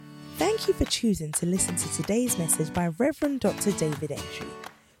Thank you for choosing to listen to today's message by Reverend Dr. David Entry.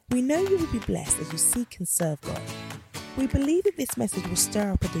 We know you will be blessed as you seek and serve God. We believe that this message will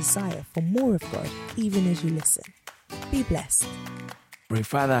stir up a desire for more of God even as you listen. Be blessed.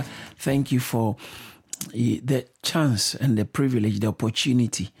 Father, thank you for the chance and the privilege, the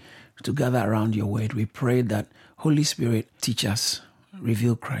opportunity to gather around your word. We pray that Holy Spirit teach us,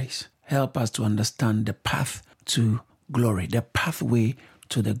 reveal Christ. Help us to understand the path to glory, the pathway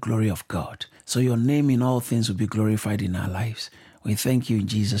to the glory of God. So your name in all things will be glorified in our lives. We thank you in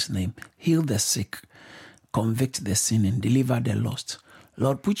Jesus' name. Heal the sick, convict the sinning, deliver the lost.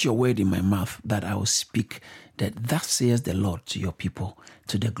 Lord, put your word in my mouth that I will speak that thus says the Lord to your people,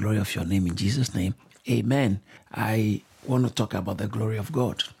 to the glory of your name in Jesus' name. Amen. I want to talk about the glory of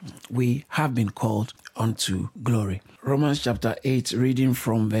God. We have been called unto glory. Romans chapter 8, reading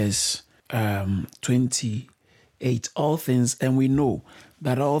from verse 28. All things, and we know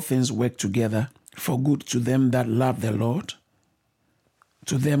that all things work together for good to them that love the Lord,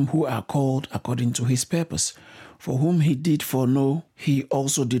 to them who are called according to his purpose. For whom he did foreknow, he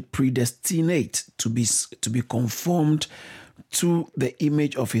also did predestinate to be conformed to the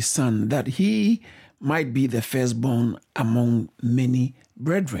image of his Son, that he might be the firstborn among many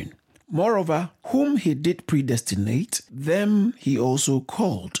brethren. Moreover, whom he did predestinate, them he also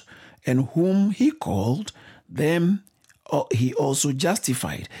called, and whom he called, them he also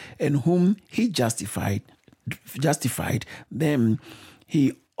justified, and whom he justified, them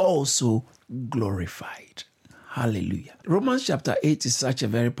he also glorified. Hallelujah. Romans chapter 8 is such a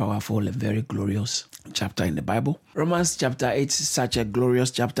very powerful and very glorious chapter in the Bible. Romans chapter 8 is such a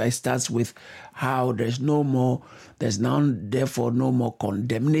glorious chapter. It starts with how there's now therefore no more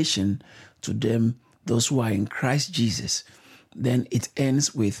condemnation to them, those who are in Christ Jesus. Then it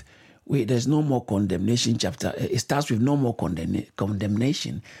ends with there's no more condemnation chapter. It starts with no more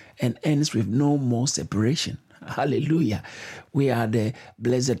condemnation and ends with no more separation. Hallelujah. We are the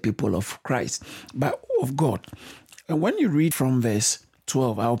blessed people of Christ, but of God. And when you read from verse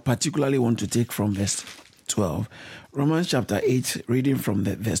 12, I particularly want to take from verse 12. Romans chapter 8, reading from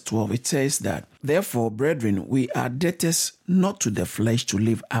the verse 12, it says that, therefore, brethren, we are debtors not to the flesh to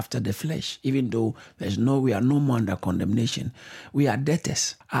live after the flesh, even though we are no more under condemnation. We are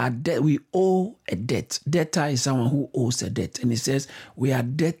debtors. We owe a debt. Debtor is someone who owes a debt. And it says, we are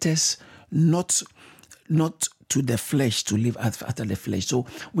debtors not to the flesh to live after the flesh. So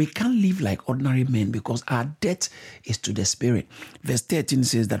we can't live like ordinary men because our debt is to the spirit. Verse 13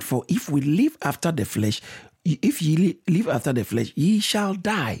 says that, for if we live after the flesh, if ye live after the flesh, ye shall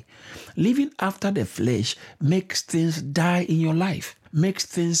die. Living after the flesh makes things die in your life, makes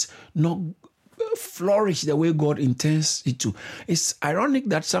things not flourish the way God intends it to. It's ironic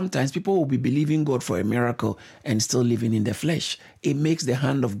that sometimes people will be believing God for a miracle and still living in the flesh. It makes the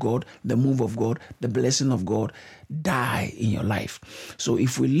hand of God, the move of God, the blessing of God die in your life. So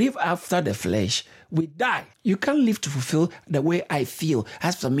if we live after the flesh, we die. You can't live to fulfill the way I feel.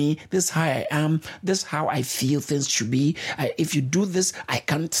 As for me, this is how I am. This is how I feel things should be. If you do this, I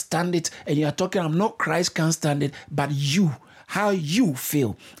can't stand it. And you are talking, I'm not Christ can't stand it, but you. How you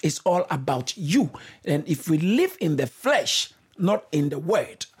feel. It's all about you. And if we live in the flesh, not in the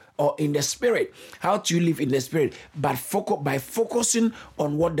word or in the spirit, how do you live in the spirit? But by focusing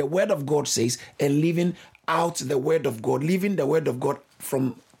on what the word of God says and living out the word of God, living the word of God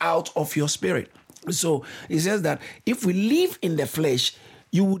from out of your spirit. So it says that if we live in the flesh,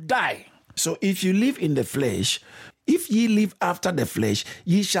 you will die. So if you live in the flesh, if ye live after the flesh,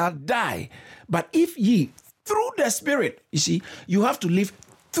 ye shall die. But if ye through the Spirit, you see, you have to live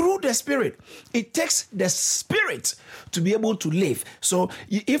through the Spirit. It takes the Spirit to be able to live. So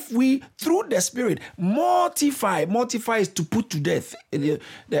if we, through the Spirit, mortify is to put to death.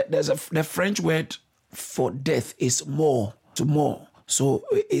 The French word for death is more. So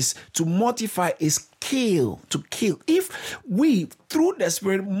is to mortify is kill, to kill. If we, through the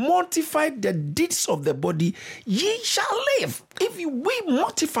Spirit, mortify the deeds of the body, ye shall live. If we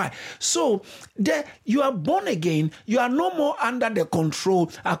mortify. So you are born again. You are no more under the control.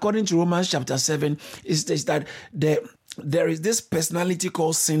 According to Romans chapter 7, is that there is this personality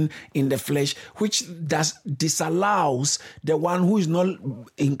called sin in the flesh, which disallows the one who is not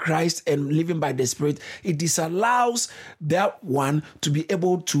in Christ and living by the Spirit. It disallows that one to be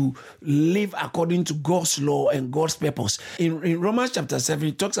able to live according to God's law and God's purpose. In Romans chapter 7,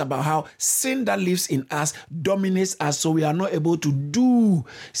 it talks about how sin that lives in us dominates us, so we are not able to do.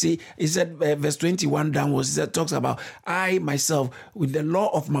 See, it said, verse 21 downwards, it talks about, I myself, with the law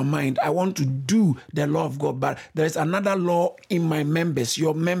of my mind, I want to do the law of God, but there is another another law in my members,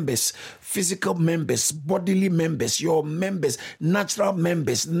 your members, physical members, bodily members, your members, natural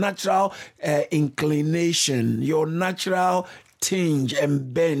inclination, your natural tinge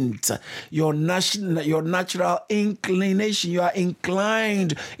and bent, your natural inclination. You are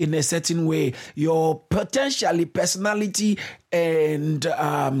inclined in a certain way. Your potentially personality and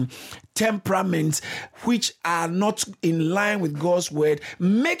temperaments which are not in line with God's word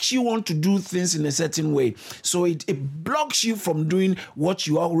makes you want to do things in a certain way. So it blocks you from doing what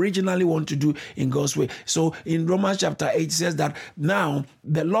you originally want to do in God's way. So in Romans chapter 8 it says that now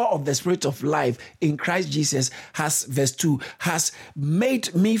the law of the Spirit of life in Christ Jesus has, verse 2, has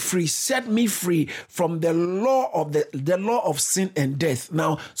made me free, set me free from the law of the law of sin and death.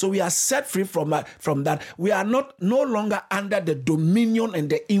 Now, so we are set free from that. We are no longer under the dominion and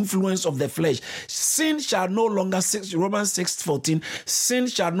the influence of the flesh. Sin shall no longer, Romans 6:14, sin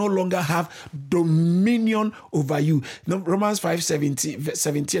shall no longer have dominion over you. Romans 5:17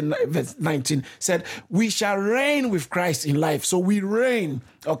 verse 19 said, we shall reign with Christ in life. So we reign.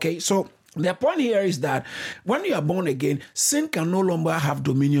 Okay, so the point here is that when you are born again, sin can no longer have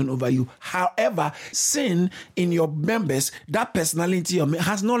dominion over you. However, sin in your members, that personality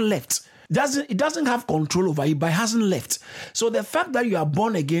has not left. It doesn't have control over you, but it hasn't left. So the fact that you are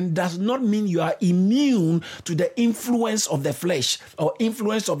born again does not mean you are immune to the influence of the flesh or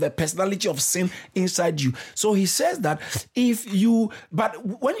influence of the personality of sin inside you. So he says that but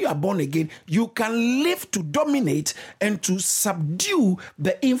when you are born again, you can live to dominate and to subdue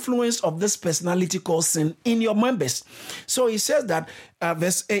the influence of this personality called sin in your members. So he says that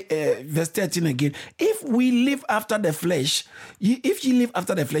verse 13 again, if we live after the flesh, if you live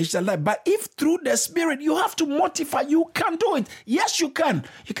after the flesh, you shall die. But if through the Spirit, you have to mortify, you can do it. Yes, you can.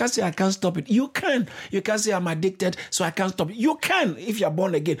 You can't say, I can't stop it. You can. You can't say, I'm addicted, so I can't stop it. You can if you're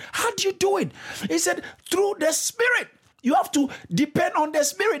born again. How do you do it? He said, through the Spirit. You have to depend on the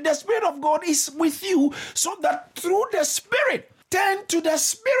Spirit. The Spirit of God is with you, so that through the Spirit, turn to the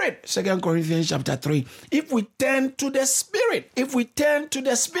Spirit. 2 Corinthians chapter 3. If we turn to the Spirit, we turn to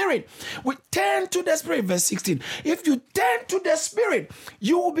the Spirit. Verse 16. If you turn to the Spirit,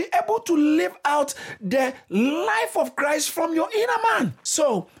 you will be able to live out the life of Christ from your inner man.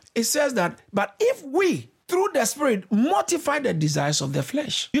 So it says that, but if we, through the Spirit, mortify the desires of the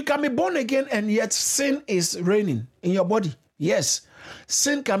flesh. You can be born again and yet sin is reigning in your body. Yes,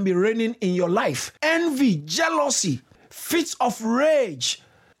 sin can be reigning in your life. Envy, jealousy, fits of rage,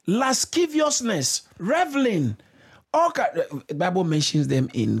 lasciviousness, reveling. The Bible mentions them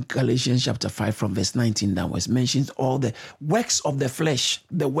in Galatians chapter 5 from verse 19 downwards. Mentions all the works of the flesh.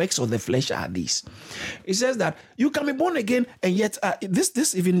 The works of the flesh are these. It says that you can be born again, and yet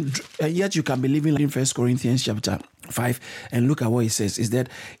yet you can be living in 1 Corinthians chapter 5. And look at what it says. Is that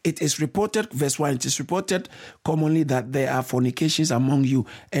it is reported, verse 1, it is reported commonly that there are fornications among you,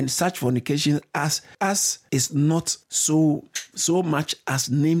 and such fornications as is not so much as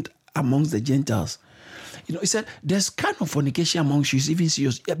named amongst the Gentiles. He said, there's kind of fornication amongst you, even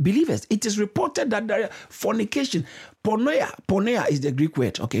serious believers. It is reported that there are fornication. Porneia is the Greek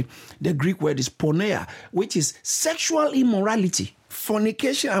word, okay? The Greek word is porneia, which is sexual immorality.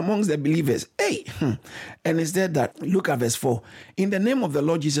 Fornication amongst the believers. And it said that, look at verse 4. In the name of the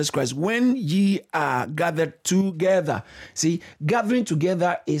Lord Jesus Christ, when ye are gathered together. See, gathering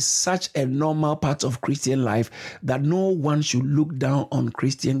together is such a normal part of Christian life that no one should look down on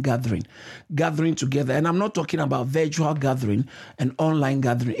Christian gathering. Gathering together. And I'm not talking about virtual gathering and online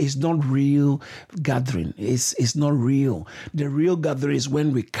gathering. It's not real gathering. It's not real. The real gathering is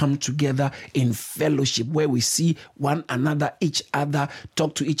when we come together in fellowship, where we see one another, each other,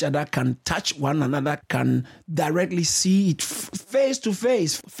 talk to each other, can touch one another, can directly see it face to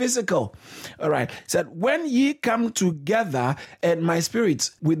face, physical. All right. It said, when ye come together, and my spirit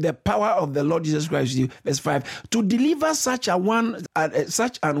with the power of the Lord Jesus Christ, verse 5, to deliver such an one to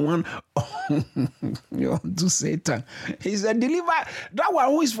Satan. He said, deliver that one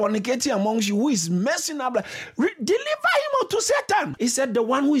who is fornicating amongst you, who is messing up. Deliver him to Satan. He said, the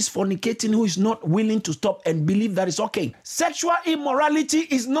one who is fornicating, who is not willing to stop and believe that it's okay. Sexual immorality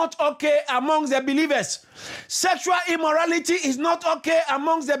is not okay amongst the believers. Sexual immorality is not okay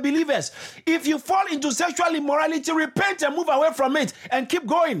amongst the believers. If you fall into sexual immorality, repent and move away from it and keep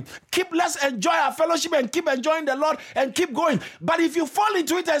going. Let's enjoy our fellowship and keep enjoying the Lord and keep going. But if you fall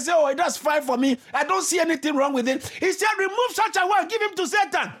into it and say, oh, that's fine for me, I don't see anything wrong with it. He said, remove such a one, give him to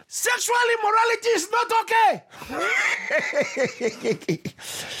Satan. Sexual immorality is not okay.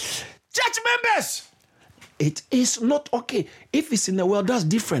 Church members, it is not okay. If it's in the world, that's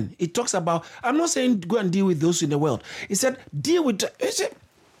different. It talks about, I'm not saying go and deal with those in the world. He said, deal with,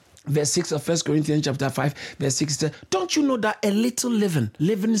 verse 6 of 1 Corinthians chapter 5, verse 6 says, don't you know that a little leaven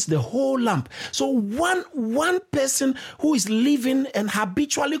leavens the whole lump? So one person who is living and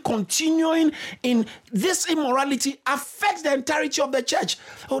habitually continuing in this immorality affects the entirety of the church.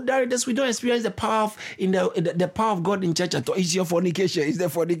 Oh, Darius, we don't experience the power of the power of God in church at all. It's your fornication. It's the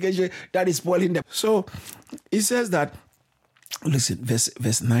fornication that is spoiling them. So it says that, listen,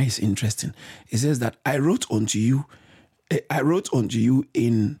 verse 9 is interesting. It says that I wrote unto you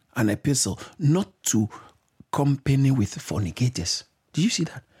in an epistle not to company with fornicators. Did you see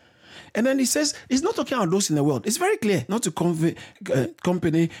that? And then he says, he's not talking about those in the world. It's very clear, not to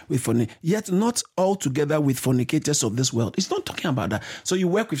company with fornicators, yet not altogether with fornicators of this world. It's not talking about that. So you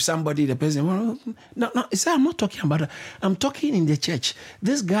work with somebody, the person, well, no, I'm not talking about that. I'm talking in the church.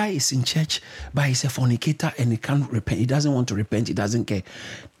 This guy is in church, but he's a fornicator and he can't repent. He doesn't want to repent. He doesn't care.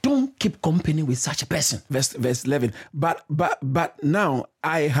 Don't keep company with such a person. Verse 11. But now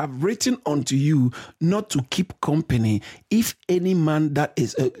I have written unto you not to keep company if any man that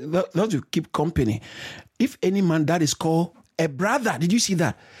is not to keep company. If any man that is called a brother, did you see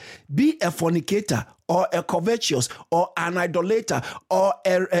that? Be a fornicator or a covetous or an idolater or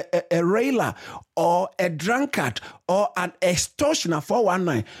a railer or a drunkard or an extortioner,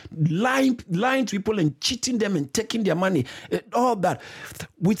 419, lying to people and cheating them and taking their money, all that.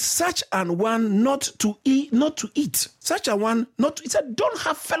 With such an one not to eat. Such a one not to, he said, don't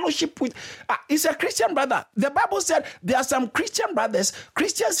have fellowship with, it's a Christian brother. The Bible said there are some Christian brothers,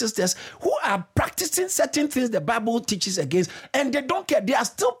 Christian sisters who are practicing certain things the Bible teaches against, and they don't care. They are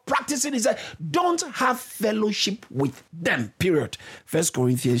still practicing. He said, don't have fellowship with them, period. 1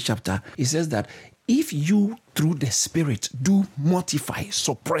 Corinthians chapter, he says that if you through the Spirit do mortify,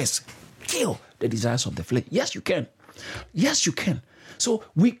 suppress, kill the desires of the flesh. Yes, you can. Yes, you can. So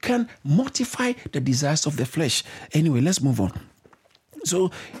we can mortify the desires of the flesh. Anyway, let's move on.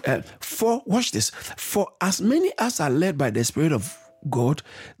 So, watch this. For as many as are led by the Spirit of God,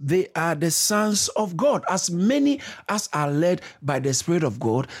 they are the sons of God. As many as are led by the Spirit of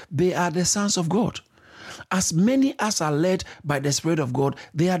God, they are the sons of God. As many as are led by the Spirit of God,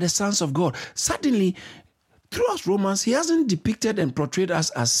 they are the sons of God. Suddenly, throughout Romans, he hasn't depicted and portrayed us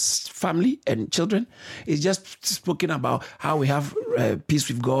as family and children. He's just spoken about how we have peace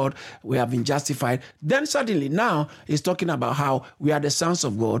with God, we have been justified. Then suddenly, now, he's talking about how we are the sons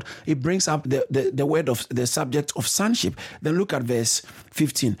of God. He brings up the word of the subject of sonship. Then look at verse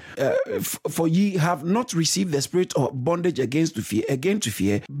 15. For ye have not received the spirit of bondage again to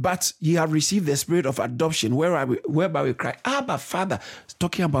fear, but ye have received the spirit of adoption, whereby we cry, Abba, Father. It's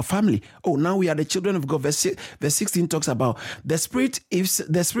talking about family. Oh, now we are the children of God. Verse 16 talks about the Spirit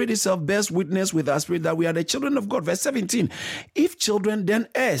itself bears witness with our spirit that we are the children of God. Verse 17, if children, then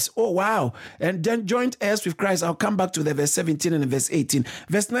heirs. Oh, wow. And then joint heirs with Christ. I'll come back to the verse 17 and verse 18.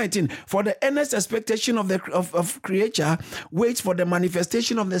 Verse 19, for the earnest expectation of creature waits for the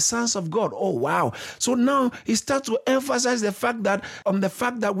manifestation of the sons of God. Oh, wow. So now he starts to emphasize the fact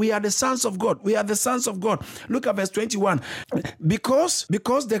that we are the sons of God. We are the sons of God. Look at verse 21. Because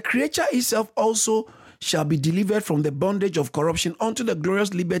the creature itself also shall be delivered from the bondage of corruption unto the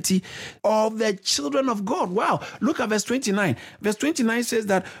glorious liberty of the children of God. Wow. Look at verse 29. Verse 29 says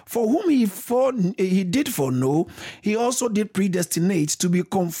that for whom he did foreknow, he also did predestinate to be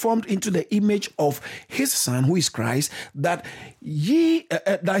conformed into the image of his Son, who is Christ, that he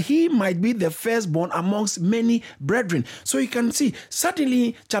might be the firstborn amongst many brethren. So you can see,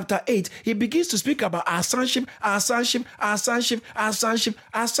 suddenly, chapter 8, he begins to speak about our sonship,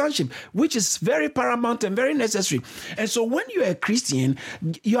 which is very paramount and very necessary. And so when you are a Christian,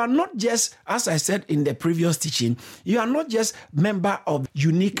 you are not just, as I said in the previous teaching, you are not just member of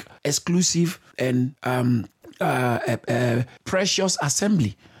unique, exclusive, and precious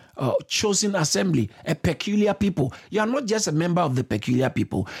assembly. Chosen assembly, a peculiar people. You are not just a member of the peculiar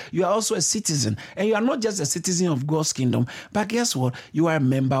people. You are also a citizen. And you are not just a citizen of God's kingdom, but guess what? You are a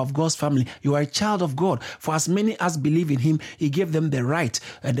member of God's family. You are a child of God. For as many as believe in him, he gave them the right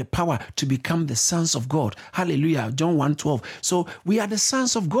and the power to become the sons of God. Hallelujah. John 1:12. So we are the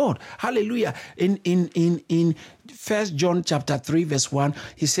sons of God. Hallelujah. In 1 John chapter 3, verse 1,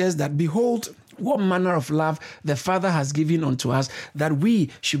 he says that, behold, what manner of love the Father has given unto us, that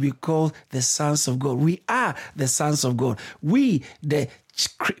we should be called the sons of God. We are the sons of God. We, the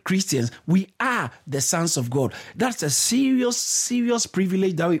Christians, we are the sons of God. That's a serious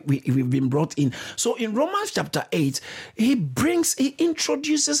privilege that we've been brought in. So in Romans chapter 8, he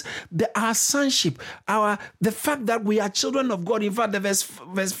introduces our sonship, the fact that we are children of God. In fact, the verse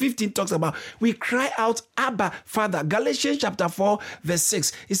 15 talks about we cry out, Abba, Father. Galatians chapter 4, verse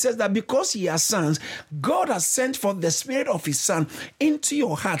 6, it says that because ye are sons, God has sent forth the Spirit of His Son into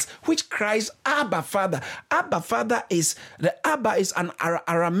your hearts, which cries, Abba, Father. Abba, Father is an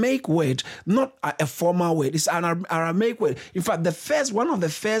Aramaic word, not a formal word. It's an Aramaic word. In fact, one of the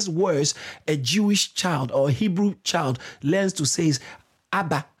first words a Jewish child or a Hebrew child learns to say is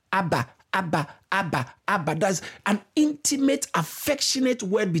Abba, Abba, Abba, Abba, Abba. That's an intimate, affectionate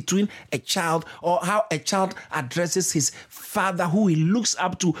word between a child, or how a child addresses his father, who he looks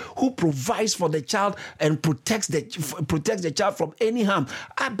up to, who provides for the child and protects the child from any harm.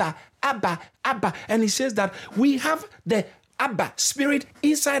 Abba, Abba, Abba. And he says that we have the Abba Spirit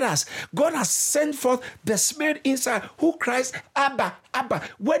inside us. God has sent forth the Spirit inside who cries, Abba, Abba.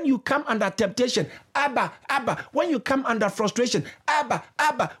 When you come under temptation, Abba, Abba. When you come under frustration, Abba,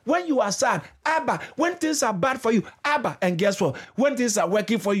 Abba. When you are sad, Abba. When things are bad for you, Abba. And guess what? When things are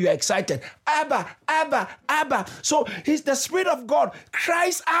working for you, you're excited. Abba, Abba, Abba. So the Spirit of God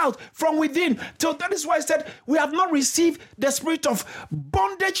cries out from within. So that is why I said we have not received the spirit of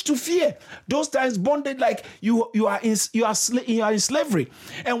bondage to fear. Those times bondage, like you are in slavery.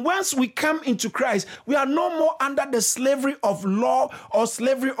 And once we come into Christ, we are no more under the slavery of law or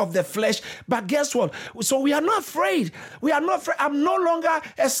slavery of the flesh. But guess what? So we are not afraid. We are not afraid. I'm no longer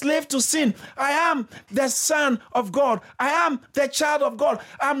a slave to sin. I am the son of God. I am the child of God.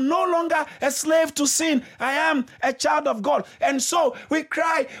 I'm no longer a slave to sin. I am a child of God. And so we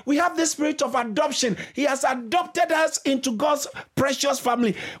cry. We have the spirit of adoption. He has adopted us into God's precious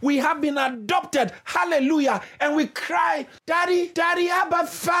family. We have been adopted. Hallelujah. And we cry, Daddy, Daddy, Abba,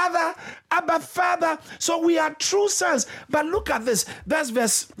 Father, Abba, Father. So we are true sons. But look at this.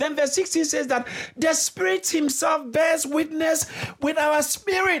 Verse 16 says that the Spirit Himself bears witness with our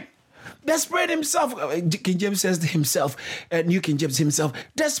spirit. The Spirit Himself, King James says Himself, New King James Himself.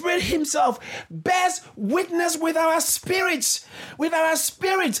 The Spirit Himself bears witness with our spirits,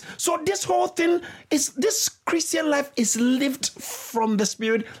 So this whole thing this Christian life is lived from the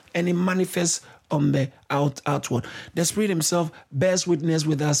Spirit, and it manifests on the outward. The Spirit Himself bears witness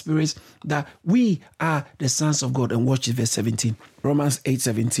with our spirits that we are the sons of God. And watch verse 17. Romans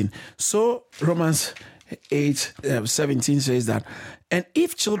 8:17. So Romans 8:17 says that, and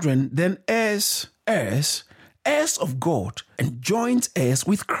if children, then heirs of God, and joint heirs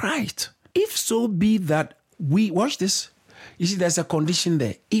with Christ. If so be that we, watch this. You see, there's a condition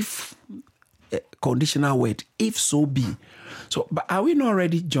there. If, conditional word, if so be. So, but are we not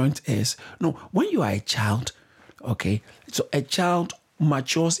already joint heirs? No, when you are a child, okay, so a child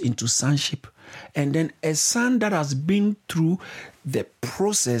matures into sonship, and then a son that has been through the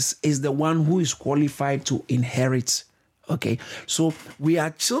process is the one who is qualified to inherit. Okay, so we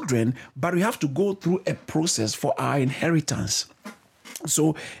are children, but we have to go through a process for our inheritance.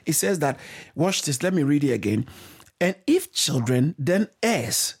 So it says that, watch this, let me read it again. And if children, then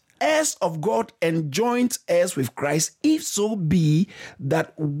heirs of God, and joint heirs with Christ, if so be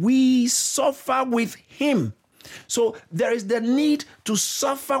that we suffer with Him. So there is the need to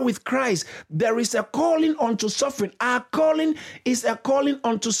suffer with Christ. There is a calling unto suffering. Our calling is a calling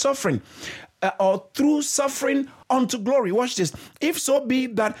unto suffering, or through suffering unto glory. Watch this. If so be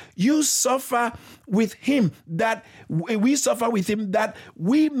that you suffer with Him, that we suffer with Him, that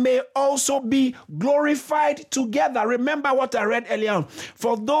we may also be glorified together. Remember what I read earlier on.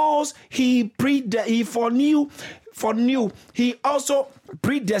 For those He foreknew, He also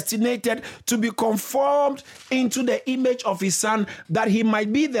predestinated to be conformed into the image of His Son, that He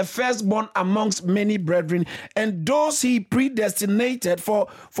might be the firstborn amongst many brethren. And those He predestinated, for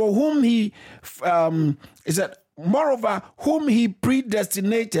whom He moreover, whom He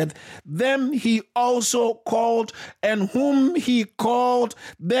predestinated, them He also called, and whom He called,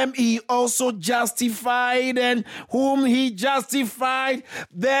 them He also justified, and whom He justified,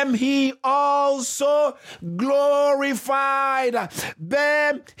 them He also glorified.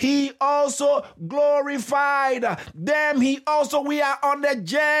 Them He also glorified. Them He also, we are on the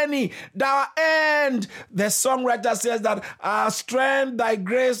journey. Our end, the songwriter says that our strength, Thy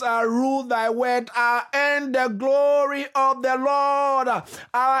grace, our rule, Thy word, our end, the glory of the Lord.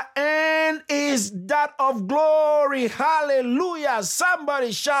 Our end is that of glory. Hallelujah.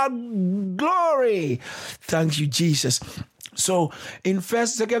 Somebody shout glory. Thank you, Jesus. So in 2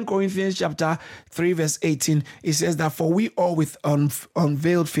 Corinthians chapter 3 verse 18, it says that, for we all with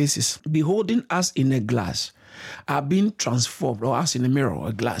unveiled faces, beholding us in a glass, are being transformed, or as in a mirror or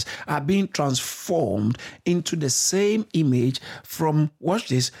a glass, are being transformed into the same image from, watch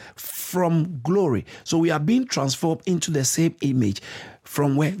this, from glory. So we are being transformed into the same image.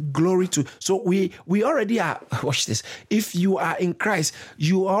 From where? Glory to. So we already are, watch this. If you are in Christ,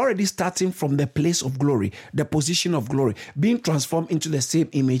 you are already starting from the place of glory, the position of glory, being transformed into the same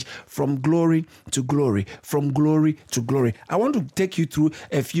image from glory to glory, from glory to glory. I want to take you through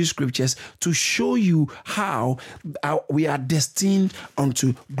a few scriptures to show you how we are destined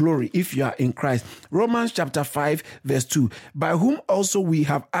unto glory if you are in Christ. Romans chapter 5 verse 2. By whom also we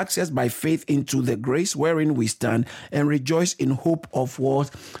have access by faith into the grace wherein we stand and rejoice in hope of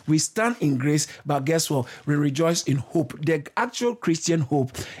what? We stand in grace, but guess what? We rejoice in hope. The actual Christian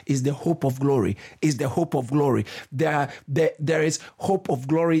hope is the hope of glory. Is the hope of glory. There is hope of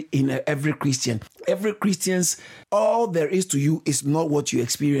glory in every Christian. Every Christian's, all there is to you is not what you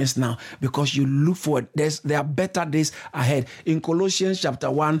experience now, because you look forward. There are better days ahead. In Colossians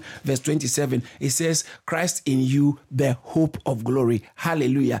chapter 1 verse 27, it says, Christ in you, the hope of glory.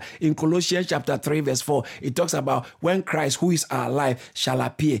 Hallelujah. In Colossians chapter 3 verse 4, it talks about when Christ, who is our life, shall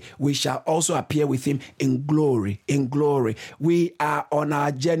appear, we shall also appear with him in glory. In glory. We are on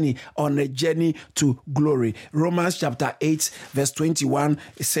a journey to glory. Romans chapter 8 verse 21,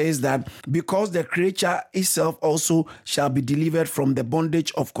 it says that because the creature itself also shall be delivered from the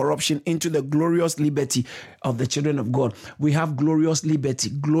bondage of corruption into the glorious liberty of the children of God. We have glorious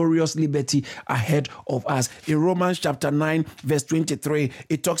liberty ahead of us. In Romans chapter 9 verse 23,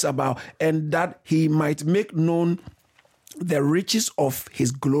 it talks about, and that he might make known the riches of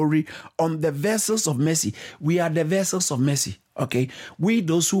his glory on the vessels of mercy. We are the vessels of mercy. Okay, we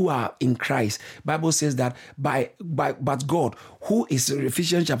those who are in Christ, Bible says that but God, who is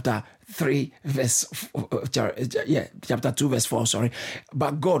Ephesians chapter 3 verse chapter 2 verse 4, sorry,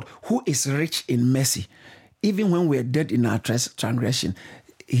 but God, who is rich in mercy, even when we're dead in our transgression,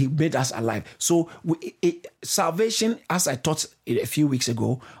 he made us alive. So salvation, as I taught a few weeks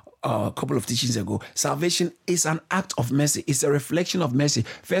ago, a couple of teachings ago, salvation is an act of mercy. It's a reflection of mercy.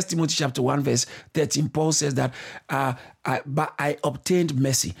 1 Timothy chapter 1 verse 13, Paul says that but I obtained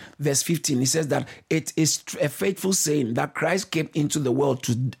mercy. Verse 15, he says that it is a faithful saying that Christ came into the world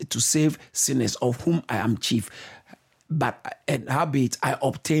to save sinners, of whom I am chief. And howbeit I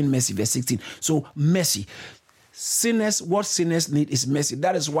obtained mercy. Verse 16. So mercy. Sinners, what sinners need is mercy.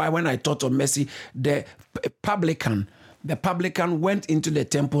 That is why when I taught on mercy, the publican went into the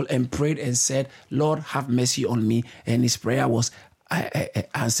temple and prayed and said, Lord, have mercy on me. And his prayer was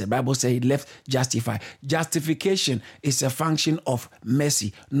answered. Bible says he left justified. Justification is a function of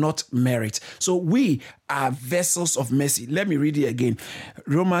mercy, not merit. So we are vessels of mercy. Let me read it again.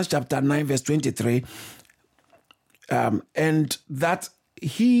 Romans chapter 9 verse 23. And that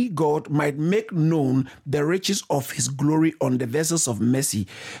he, God, might make known the riches of his glory on the vessels of mercy,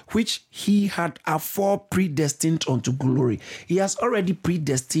 which he had afore predestined unto glory. He has already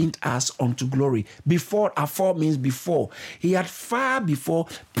predestined us unto glory. Before, afore means before. He had far before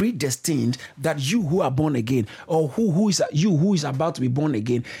predestined that you who are born again, or who is about to be born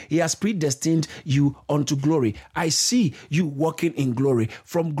again, he has predestined you unto glory. I see you walking in glory,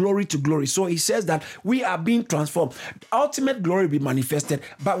 from glory to glory. So he says that we are being transformed. Ultimate glory will be manifested,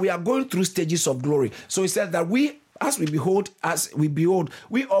 but we are going through stages of glory. So he says that we behold,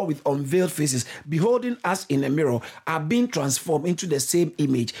 we all with unveiled faces, beholding us in a mirror, are being transformed into the same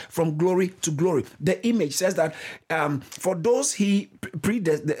image from glory to glory. The image says that for those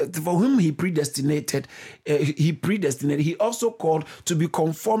for whom he predestinated, he also called to be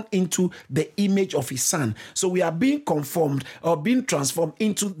conformed into the image of his son. So we are being conformed or being transformed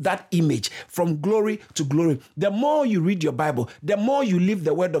into that image from glory to glory. The more you read your Bible, the more you live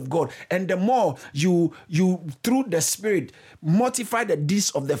the word of God, and the more you through the Spirit mortify the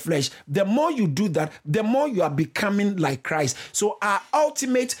deeds of the flesh. The more you do that, the more you are becoming like Christ. So our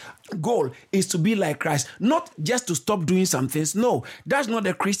ultimate goal is to be like Christ, not just to stop doing some things. No, that's not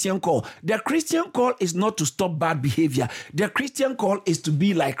the Christian call. The Christian call is not to stop bad behavior. The Christian call is to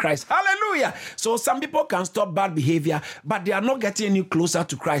be like Christ. Hallelujah. So some people can stop bad behavior, but they are not getting any closer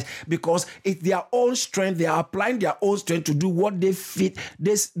to Christ, because it's their own strength. They are applying their own strength to do what they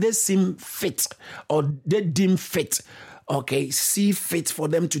seem fit, or they deem fit. see fit for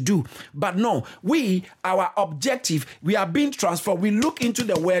them to do. But no, our objective, we are being transformed. We look into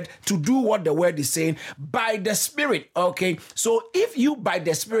the word to do what the word is saying by the Spirit. Okay, so if you by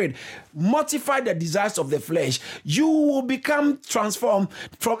the Spirit mortify the desires of the flesh, you will become transformed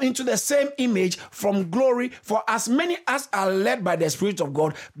into the same image from glory. For as many as are led by the Spirit of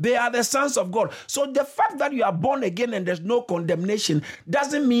God, they are the sons of God. So the fact that you are born again and there's no condemnation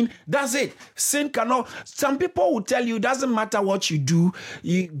doesn't mean that's it. Sin cannot. Some people will tell you it doesn't matter what you do,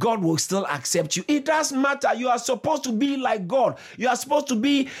 God will still accept you. It does matter. You are supposed to be like God. You are supposed to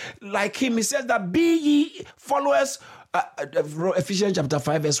be like Him. He says that be ye followers. Ephesians chapter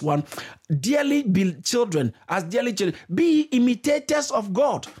 5 verse 1, dearly be children, as dearly children, be imitators of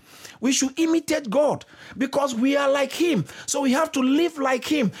God. We should imitate God because we are like Him. So we have to live like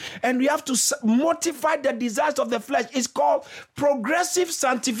Him, and we have to mortify the desires of the flesh. It's called progressive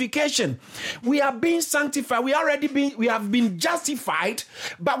sanctification. We are being sanctified. We have been justified,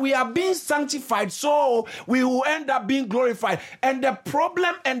 but we are being sanctified, so we will end up being glorified. And the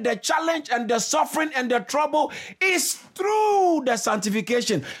problem and the challenge and the suffering and the trouble is through the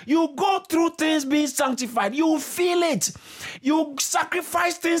sanctification. You go through things being sanctified. You will feel it. You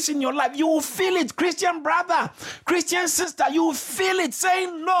sacrifice things in your life. You will feel it. Christian brother, Christian sister, you will feel it.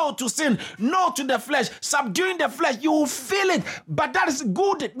 Saying no to sin, no to the flesh, subduing the flesh. You will feel it. But that is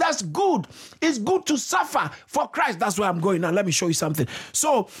good. That's good. It's good to suffer for Christ. That's where I'm going now. Let me show you something.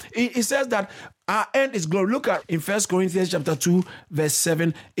 So it says that our end is glory. Look at in 1 Corinthians chapter 2, verse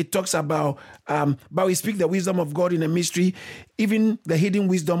 7. It talks about, but we speak the wisdom of God in a mystery, even the hidden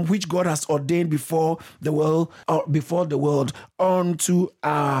wisdom which God has ordained before the world, unto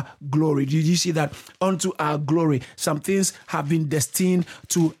our glory. Did you see that? Unto our glory. Some things have been destined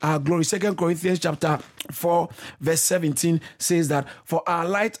to our glory. 2 Corinthians chapter 4, verse 17 says that, for our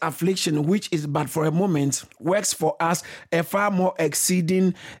light affliction, which is but for a moment, works for us a far more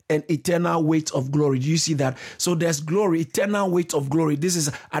exceeding and eternal weight of glory. Do you see that? So there's glory, eternal weight of glory. This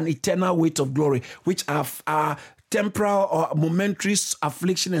is an eternal weight of glory, which are temporal or momentary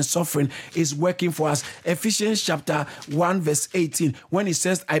affliction and suffering is working for us. Ephesians chapter 1 verse 18, when it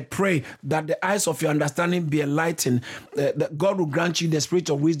says, I pray that the eyes of your understanding be enlightened, that God will grant you the spirit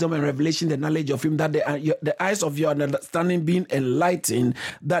of wisdom and revelation, the knowledge of Him, that the eyes of your understanding being enlightened,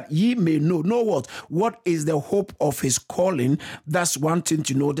 that ye may know what is the hope of His calling. That's one thing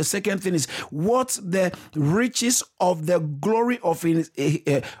to know. The second thing is what the riches of the glory of His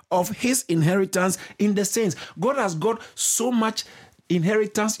inheritance in the saints. God has got so much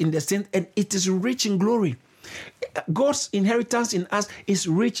inheritance in the saints, and it is rich in glory. God's inheritance in us is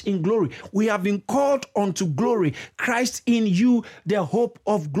rich in glory. We have been called unto glory. Christ in you, the hope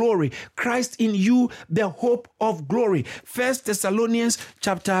of glory. Christ in you, the hope of glory. 1 Thessalonians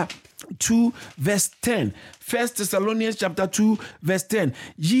chapter 2 verse 10. 1 Thessalonians chapter 2 verse 10.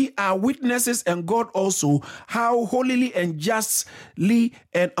 Ye are witnesses, and God also, how holily and justly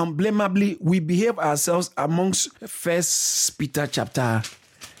and unblameably we behave ourselves amongst 1 Peter chapter.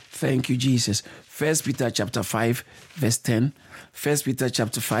 Thank you, Jesus. 1 Peter chapter 5 verse 10. 1 Peter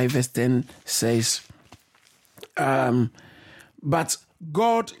chapter 5 verse 10 says, but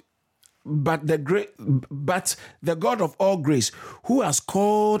the God of all grace, who has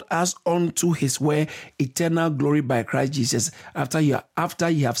called us unto His way eternal glory by Christ Jesus, after you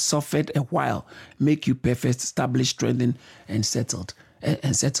have suffered a while, make you perfect, establish, strengthen, and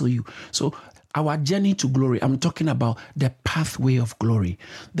settle you. So our journey to glory, I'm talking about the pathway of glory.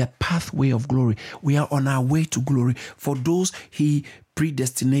 The pathway of glory. We are on our way to glory. For those He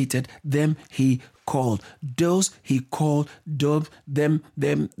predestinated, them He called. Those He called, them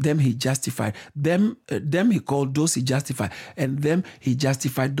He justified. Them He called, those He justified. And them He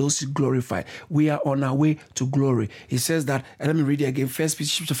justified, those He glorified. We are on our way to glory. He says that, and let me read it again, 1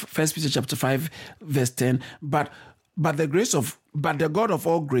 Peter chapter 5, verse 10. But the God of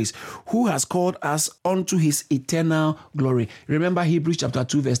all grace, who has called us unto His eternal glory. Remember Hebrews chapter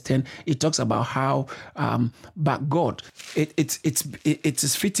 2 verse 10, it talks about how but God, it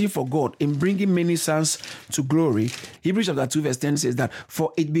is fitting for God in bringing many sons to glory. Hebrews chapter 2 verse 10 says that,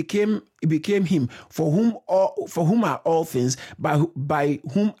 for it became Him for whom are all things, by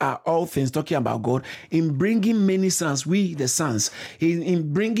whom are all things, talking about God, in bringing many sons, we the sons,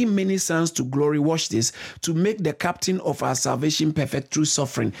 in bringing many sons to glory. Watch this, to make the captain of our salvation perfection perfect through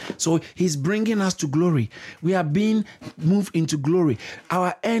suffering. So he's bringing us to glory. We are being moved into glory.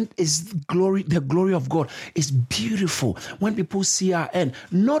 Our end is glory. The glory of God is beautiful. When people see our end,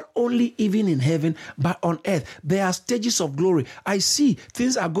 not only even in heaven, but on earth, there are stages of glory. I see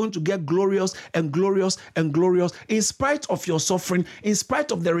things are going to get glorious and glorious and glorious in spite of your suffering, in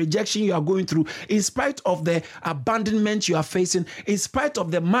spite of the rejection you are going through, in spite of the abandonment you are facing, in spite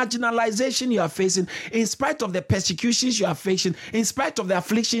of the marginalization you are facing, in spite of the persecutions you are facing, in spite of the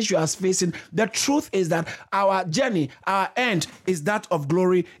afflictions you are facing. The truth is that our journey, our end is that of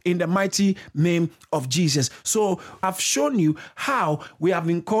glory in the mighty name of Jesus. So I've shown you how we have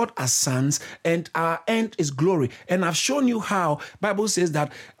been called as sons and our end is glory. And I've shown you how Bible says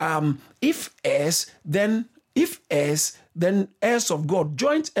that if heirs, then heirs of God,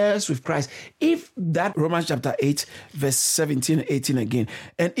 joint heirs with Christ. If that, Romans chapter 8, verse 17, 18 again.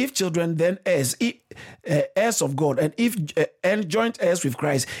 And if children, then heirs, heirs of God, and joint heirs with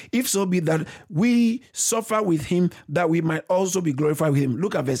Christ. If so be that we suffer with him, that we might also be glorified with him.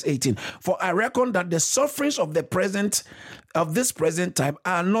 Look at verse 18. For I reckon that the sufferings of this present time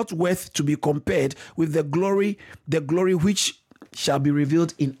are not worth to be compared with the glory which shall be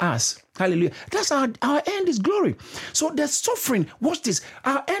revealed in us. Hallelujah. That's our end is glory. So the suffering, watch this,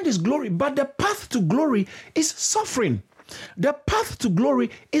 our end is glory, but the path to glory is suffering. The path to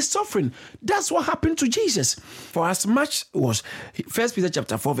glory is suffering. That's what happened to Jesus. For as much was 1 Peter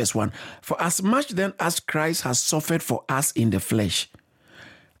chapter 4 verse 1. For as much then as Christ has suffered for us in the flesh,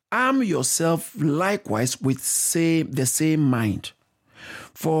 arm yourself likewise with the same mind.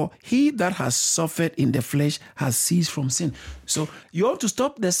 For he that has suffered in the flesh has ceased from sin. So you have to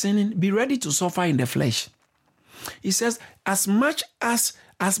stop the sinning, be ready to suffer in the flesh. He says, as much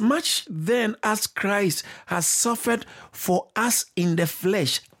then as Christ has suffered for us in the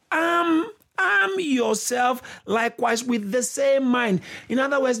flesh, arm yourself likewise with the same mind. In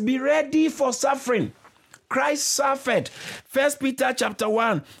other words, be ready for suffering. Christ suffered. 1 Peter chapter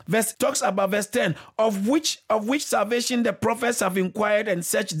 1 talks about verse 10, of which salvation the prophets have inquired and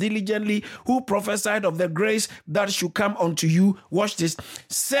searched diligently, who prophesied of the grace that should come unto you. Watch this.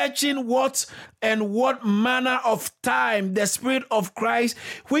 Searching what manner of time the Spirit of Christ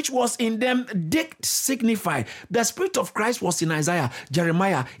which was in them did signify. The Spirit of Christ was in Isaiah,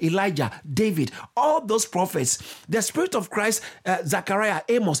 Jeremiah, Elijah, David, all those prophets. The Spirit of Christ, Zechariah,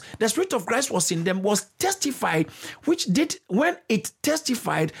 Amos, the Spirit of Christ was in them, was testified, which did, when it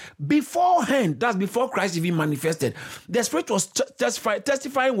testified beforehand, that's before Christ even manifested, the Spirit was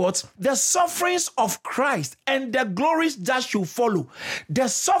testifying what? The sufferings of Christ and the glories that should follow. The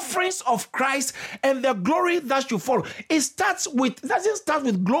sufferings of Christ and the glory that should follow. It doesn't start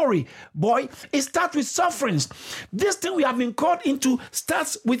with glory, boy. It starts with sufferings. This thing we have been called into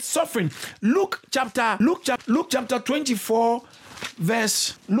starts with suffering. Luke chapter 24,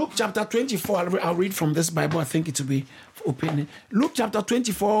 Luke chapter 24, I'll read from this Bible. I think it will be open. Luke chapter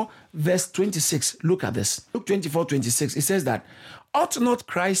 24, verse 26. Look at this. Luke 24, 26. It says that, ought not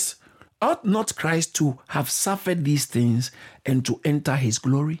Christ to have suffered these things and to enter his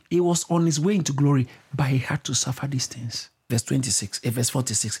glory? He was on his way into glory, but he had to suffer these things. Verse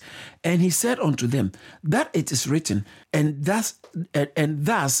 46. And he said unto them, that it is written, and thus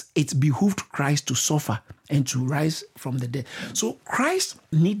it behooved Christ to suffer and to rise from the dead. So Christ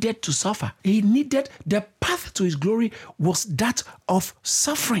needed to suffer. He needed, the path to his glory was that of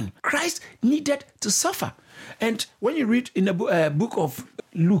suffering. Christ needed to suffer. And when you read in the book of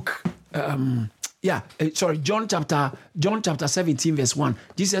Luke, John chapter 17 verse 1,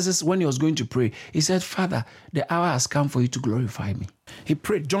 Jesus says, when he was going to pray, he said, Father, the hour has come for you to glorify me. He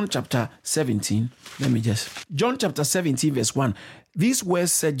prayed. John chapter 17 verse 1. These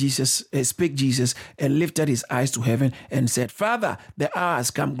words spake Jesus, and lifted his eyes to heaven and said, Father, the hour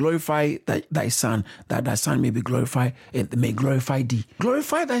has come, glorify thy Son, that thy Son may be glorified and may glorify thee.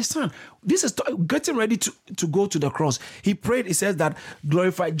 Glorify thy Son. This is getting ready to go to the cross. He prayed, he says that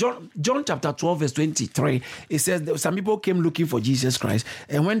glorify. John chapter 12 verse 23, it says that some people came looking for Jesus Christ,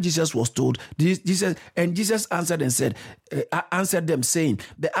 and when Jesus was told, Jesus answered them saying,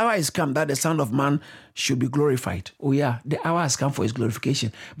 the hour is come that the Son of Man should be glorified. Oh yeah, the hour has come for his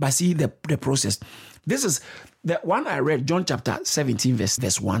glorification. But see the process. This is the one I read, John chapter 17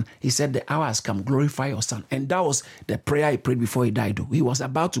 verse 1. He said, the hour has come, glorify your Son. And that was the prayer he prayed before he died. He was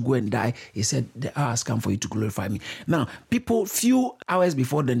about to go and die. He said, the hour has come for you to glorify me. Now, few hours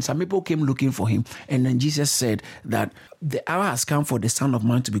before then, some people came looking for him. And then Jesus said that the hour has come for the Son of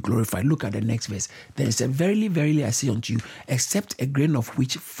Man to be glorified. Look at the next verse. Then he said, verily, verily, I say unto you, except a grain of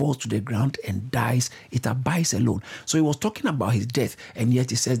wheat falls to the ground and dies, it abides alone. So he was talking about his death. And yet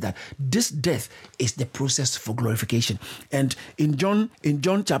he says that this death is is the process for glorification. And in John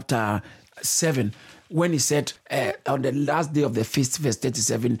chapter 7, when he said on the last day of the feast, verse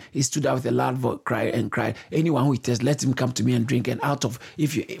 37, he stood out with a loud voice and cried, anyone who thirsts, let him come to me and drink. And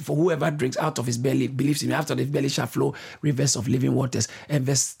for whoever drinks out of his belly, believes in me, after his belly shall flow rivers of living waters. And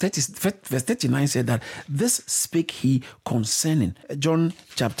verse 39 said that this spake he concerning John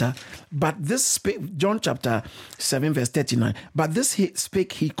chapter 7, verse 39. But this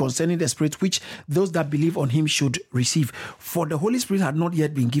spake he concerning the Spirit, which those that believe on him should receive. For the Holy Spirit had not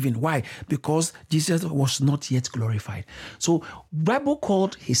yet been given. Why? Because Jesus was not yet glorified. So Bible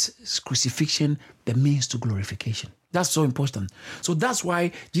called his crucifixion the means to glorification. That's so important. So that's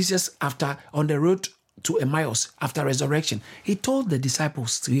why Jesus, after on the road to Emmaus, after resurrection, he told the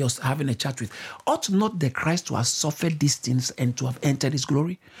disciples he was having a chat with, ought not the Christ to have suffered these things and to have entered his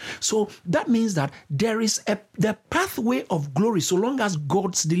glory? So that means that there is the pathway of glory, so long as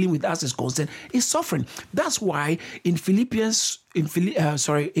God's dealing with us is concerned, is suffering. That's why in 2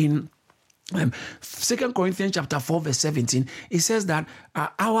 Corinthians chapter 4, verse 17, it says that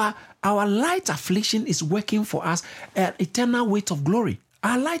our light affliction is working for us an eternal weight of glory.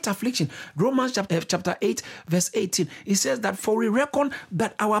 Our light affliction. Romans chapter 8, verse 18, it says that for we reckon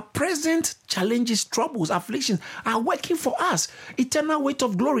that our present challenges, troubles, afflictions are working for us eternal weight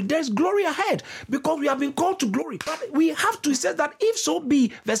of glory. There's glory ahead because we have been called to glory. But we have to say that if so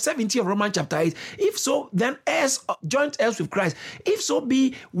be, verse 17 of Romans chapter 8, if so, then heirs, joint heirs with Christ. If so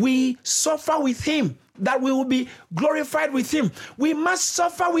be, we suffer with him, that we will be glorified with him. We must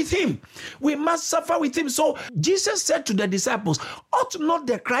suffer with him. We must suffer with him. So Jesus said to the disciples, ought not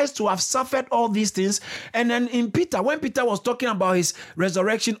the Christ to have suffered all these things? And then in Peter, when Peter was talking about his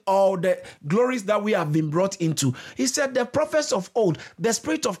resurrection or the glories that we have been brought into, he said the prophets of old, the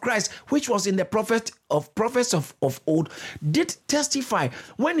Spirit of Christ, which was in the prophets of old, did testify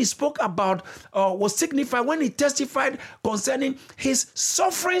when he spoke about, was signified when he testified concerning his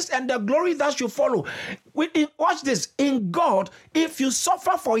sufferings and the glory that should follow. Watch this. In God, if you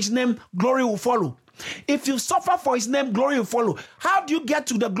suffer for his name, glory will follow. If you suffer for his name, glory will follow. How do you get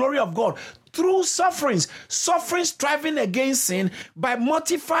to the glory of God? Through sufferings, striving against sin by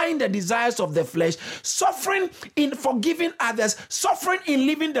mortifying the desires of the flesh, suffering in forgiving others, suffering in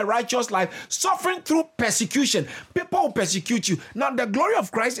living the righteous life, suffering through persecution. People will persecute you. Now, the glory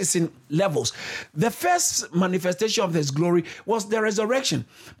of Christ is in levels. The first manifestation of his glory was the resurrection.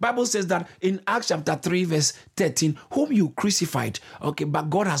 Bible says that in Acts chapter 3, verse 13, whom you crucified, but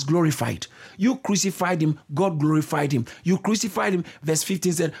God has glorified. You crucified him, God glorified him. You crucified him, verse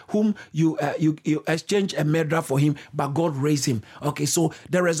 15 said, whom you exchange a murderer for him, but God raised him. So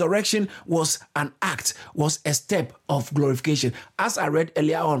the resurrection was an act, was a step of glorification. As I read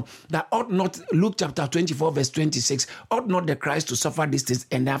earlier on, that ought not, Luke chapter 24, verse 26, ought not the Christ to suffer these things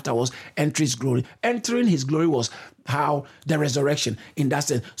and afterwards enter his glory. Entering his glory was how the resurrection in that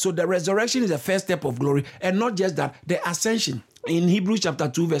sense. So the resurrection is the first step of glory, and not just that, the ascension. In Hebrews chapter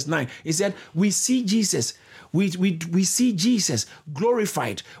 2, verse 9, it said, we see Jesus. We see Jesus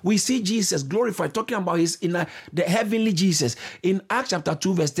glorified. We see Jesus glorified, talking about the heavenly Jesus. In Acts chapter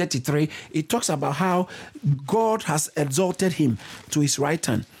 2, verse 33, it talks about how God has exalted him to his right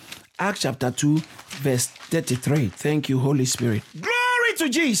hand. Acts chapter 2, verse 33. Thank you, Holy Spirit. Glory to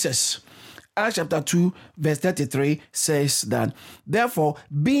Jesus. Acts chapter 2, verse 33 says that, therefore,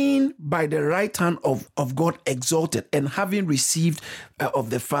 being by the right hand of God exalted, and having received of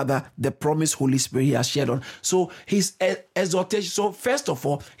the Father the promised Holy Spirit he has shared on. So his exaltation, so first of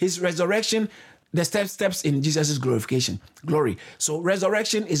all, his resurrection, the steps in Jesus' glorification, glory. So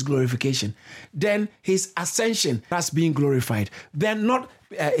resurrection is glorification. Then his ascension, that's being glorified. Then not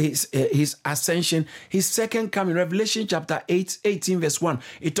his ascension, his second coming. Revelation chapter 18 verse 1,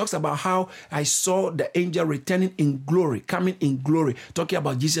 it talks about how I saw the angel returning in glory, coming in glory, talking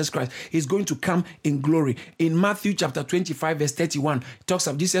about Jesus Christ. He's going to come in glory. In Matthew chapter 25 verse 31, it talks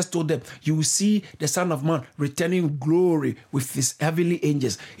of Jesus told them, you will see the Son of Man returning in glory with his heavenly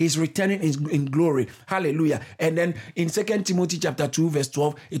angels. He's returning in glory. Hallelujah. And then in 2 Timothy chapter 2 verse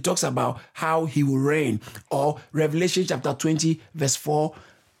 12, it talks about how he will reign. Or Revelation chapter 20 verse 4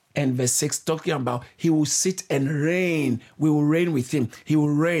 and verse 6, talking about he will sit and reign. We will reign with him. He will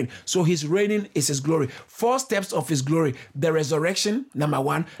reign. So his reigning is his glory. 4 steps of his glory: the resurrection, number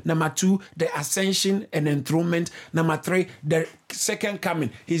 1. Number 2, the ascension and enthronement. Number 3, the second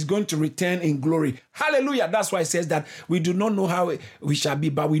coming, he's going to return in glory. Hallelujah. That's why it says that we do not know how we shall be,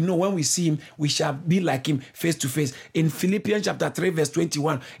 but we know when we see him, we shall be like him face to face. In Philippians chapter 3, verse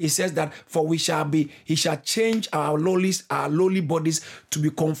 21, it says that for he shall change our lowly bodies to be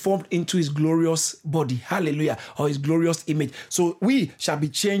conformed into his glorious body. Hallelujah. Or his glorious image. So we shall be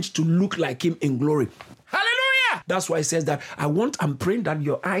changed to look like him in glory. Hallelujah. That's why it says that I'm praying that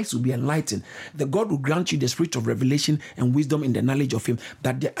your eyes will be enlightened. That God will grant you the spirit of revelation and wisdom in the knowledge of him.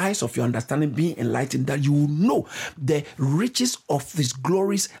 That the eyes of your understanding be enlightened. That you will know the riches of his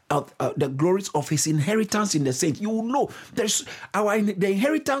glories, the glories of his inheritance in the saints. You will know the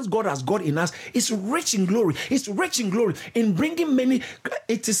inheritance God has got in us is rich in glory. It's rich in glory. In bringing many,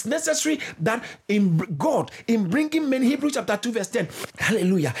 it is necessary that in bringing many, Hebrews chapter 2 verse 10,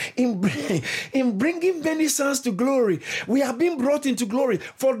 hallelujah, in bringing many sons to glory, we have been brought into glory.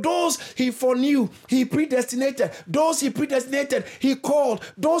 For those he foreknew, he predestinated. Those he predestinated, he called.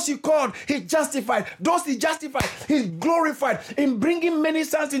 Those he called, he justified. Those he justified, he glorified. In bringing many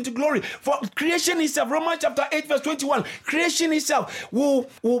sons into glory. For creation itself, Romans chapter 8 verse 21, creation itself will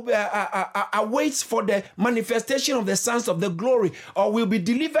awaits for the manifestation of the sons of the glory, or will be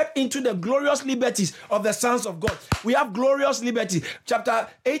delivered into the glorious liberties of the sons of God. We have glorious liberty. Chapter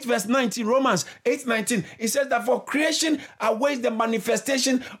 8 verse 19, Romans 8:19, it says that for creation awaits the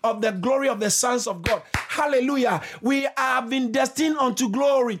manifestation of the glory of the sons of God. Hallelujah. We have been destined unto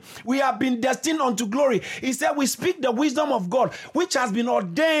glory. We have been destined unto glory. He said we speak the wisdom of God, which has been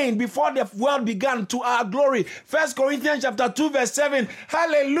ordained before the world began, to our glory. 1 Corinthians chapter 2 verse 7.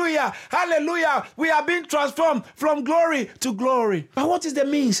 Hallelujah. Hallelujah. We have been transformed from glory to glory. But what is the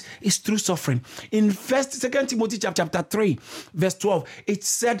means? It's through suffering. In 2 Timothy chapter 3 verse 12, it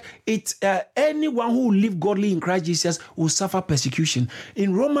said anyone who live godly in Christ Jesus will suffer persecution.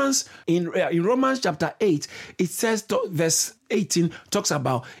 In Romans chapter 8, it says verse 18 talks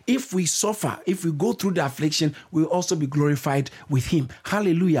about if we suffer, if we go through the affliction, we'll also be glorified with him.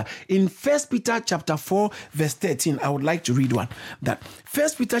 Hallelujah. In 1 Peter chapter 4 verse 13, I would like to read one. That 1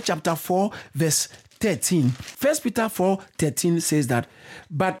 Peter chapter 4 verse 13. 1 Peter 4:13 says that,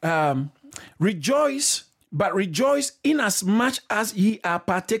 but rejoice inasmuch as ye are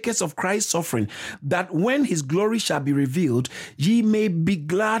partakers of Christ's suffering, that when his glory shall be revealed, ye may be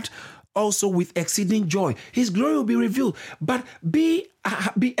glad also with exceeding joy. His glory will be revealed, but be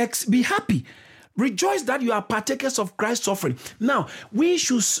happy. Rejoice that you are partakers of Christ's suffering. Now, we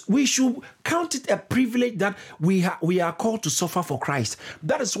should count it a privilege that we are called to suffer for Christ.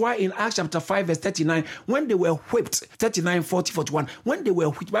 That is why in Acts chapter 5 verse 39, when they were whipped, 39, 40, 41, when they were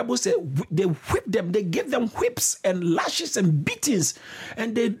whipped, the Bible said they whipped them, they gave them whips and lashes and beatings.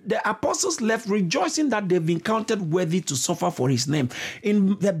 And the apostles left rejoicing that they've been counted worthy to suffer for his name.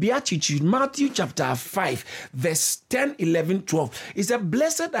 In the Beatitude, Matthew chapter 5 verse 10, 11, 12, it said,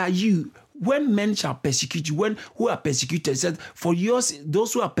 blessed are you when men shall persecute you, who are persecuted. It says, for yours,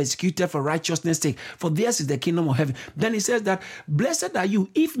 those who are persecuted for righteousness' sake, for theirs is the kingdom of heaven. Then it says that, blessed are you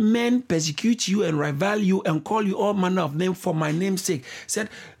if men persecute you and revile you and call you all manner of names for my name's sake. It said,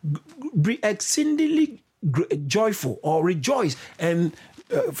 be exceedingly joyful, or rejoice, and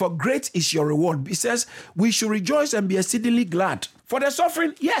for great is your reward. It says, we should rejoice and be exceedingly glad. For the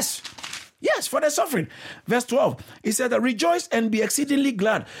suffering, yes. Yes, for the suffering. Verse 12, it said, rejoice and be exceedingly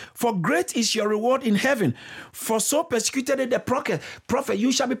glad, for great is your reward in heaven. For so persecuted the prophet,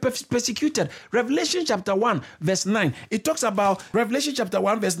 you shall be persecuted. Revelation chapter 1, verse 9, it talks about, Revelation chapter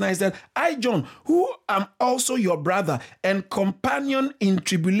 1, verse 9 said, I, John, who am also your brother and companion in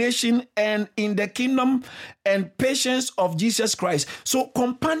tribulation and in the kingdom and patience of Jesus Christ. So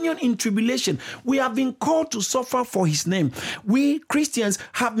companion in tribulation, we have been called to suffer for his name. We Christians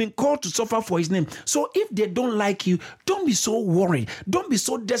have been called to suffer for his name. So if they don't like you, don't be so worried. Don't be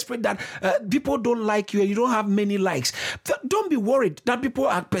so desperate that people don't like you and you don't have many likes. Don't be worried that people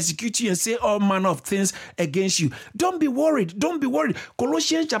are persecuting you and say all manner of things against you. Don't be worried. Don't be worried.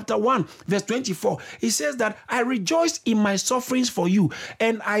 Colossians chapter 1 verse 24, it says that I rejoice in my sufferings for you,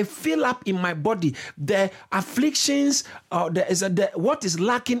 and I fill up in my body the afflictions, what is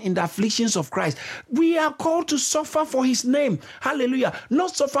lacking in the afflictions of Christ. We are called to suffer for his name. Hallelujah.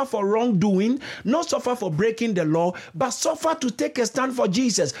 Not suffer for wrongdoing, not suffer for breaking the law, but suffer to take a stand for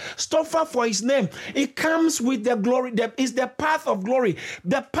Jesus. Suffer for his name. It comes with the glory. It's the path of glory.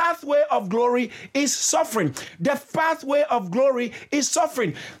 The pathway of glory is suffering. The pathway of glory is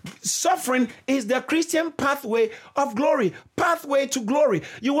suffering. Suffering is the Christian pathway of glory. Pathway to glory.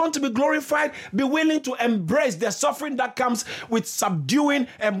 You want to be glorified? Be willing to embrace the suffering that comes with subduing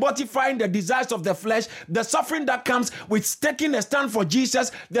and mortifying the desires of the flesh. The suffering that comes with taking a stand for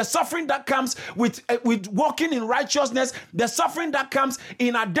Jesus. The suffering that comes with walking in righteousness, the suffering that comes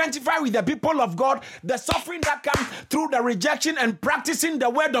in identifying with the people of God, the suffering that comes through the rejection and practicing the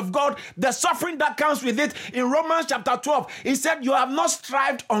word of God, the suffering that comes with it. In Romans chapter 12, he said, you have not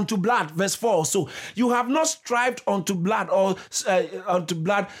strived unto blood, verse 4. So you have not strived unto blood, or unto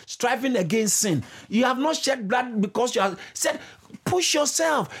blood, striving against sin. You have not shed blood because you have said, push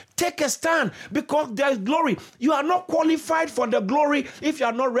yourself, take a stand, because there is glory. You are not qualified for the glory if you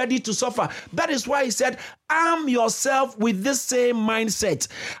are not ready to suffer. That is why he said, arm yourself with this same mindset.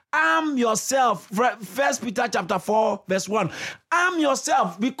 Arm yourself. 1 Peter chapter 4, verse 1. Arm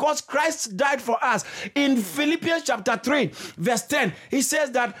yourself, because Christ died for us. In Philippians chapter 3, verse 10, he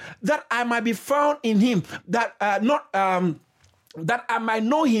says that I might be found in him, that I might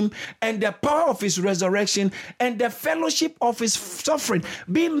know him and the power of his resurrection and the fellowship of his suffering,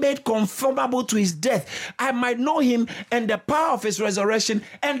 being made conformable to his death. I might know him and the power of his resurrection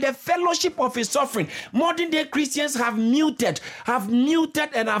and the fellowship of his suffering. Modern day Christians have muted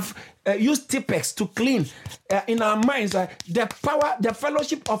and have use Tipex to clean in our minds the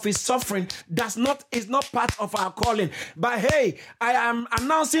fellowship of his suffering is not part of our calling. But hey, I am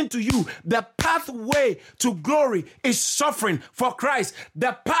announcing to you, the pathway to glory is suffering for Christ.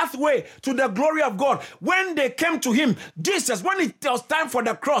 The pathway to the glory of God. When they came to him, Jesus, when it was time for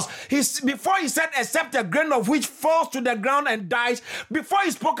the cross, before he said, except a grain of which falls to the ground and dies, before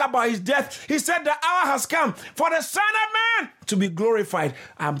he spoke about his death, he said, the hour has come for the Son of Man to be glorified.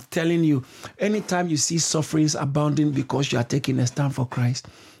 I'm telling you, anytime you see sufferings abounding because you are taking a stand for Christ,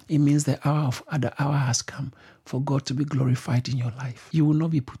 it means the hour has come for God to be glorified in your life. You will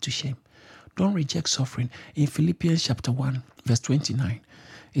not be put to shame. Don't reject suffering. In Philippians chapter 1, verse 29,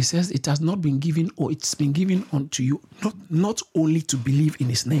 it says, it has not been given, or it's been given unto you, not only to believe in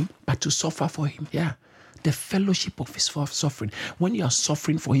his name, but to suffer for him. Yeah. The fellowship of his suffering. When you are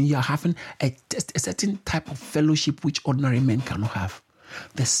suffering for him, you are having a certain type of fellowship which ordinary men cannot have.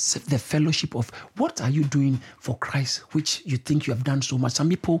 The fellowship of what are you doing for Christ, which you think you have done so much. Some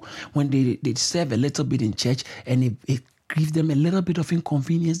people, when they serve a little bit in church and it gives them a little bit of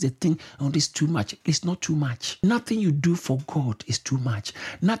inconvenience, they think, oh, this is too much. It's not too much. Nothing you do for God is too much.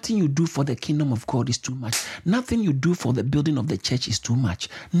 Nothing you do for the kingdom of God is too much. Nothing you do for the building of the church is too much.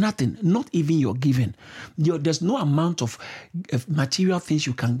 Nothing, not even your giving. There's no amount of material things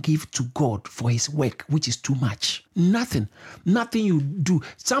you can give to God for his work, which is too much. Nothing you do.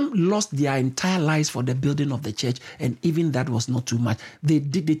 Some lost their entire lives for the building of the church, and even that was not too much. They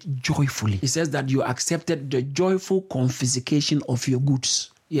did it joyfully. It says that you accepted the joyful confiscation of your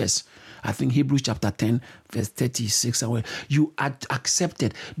goods. Yes, I think Hebrews chapter 10, verse 36. You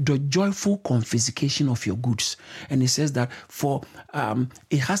accepted the joyful confiscation of your goods. And it says that for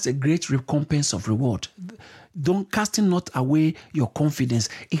it has a great recompense of reward. Don't casting not away your confidence.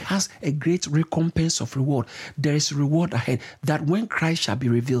 It has a great recompense of reward. There is reward ahead, that when Christ shall be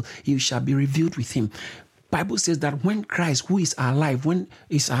revealed, you shall be revealed with him. Bible says that when Christ, who is our life, when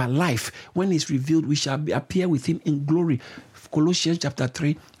he's revealed, we shall appear with him in glory. Colossians chapter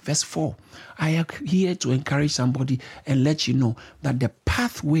 3, verse 4. I am here to encourage somebody and let you know that the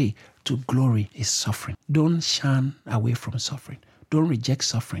pathway to glory is suffering. Don't shun away from suffering. Don't reject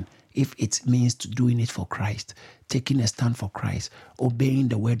suffering if it means to doing it for Christ, taking a stand for Christ, obeying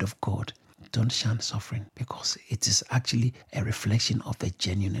the word of God. Don't shun suffering, because it is actually a reflection of the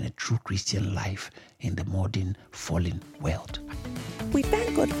genuine and a true Christian life in the modern fallen world. We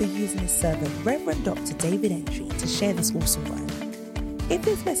thank God for using his servant, Reverend Dr. David Entry, to share this awesome word. If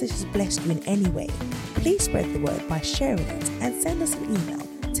this message has blessed you in any way, please spread the word by sharing it and send us an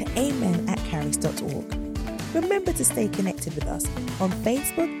email to amen@charis.org. Remember to stay connected with us on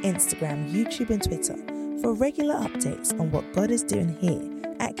Facebook, Instagram, YouTube and Twitter for regular updates on what God is doing here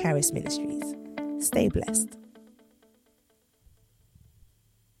at Charis Ministries. Stay blessed.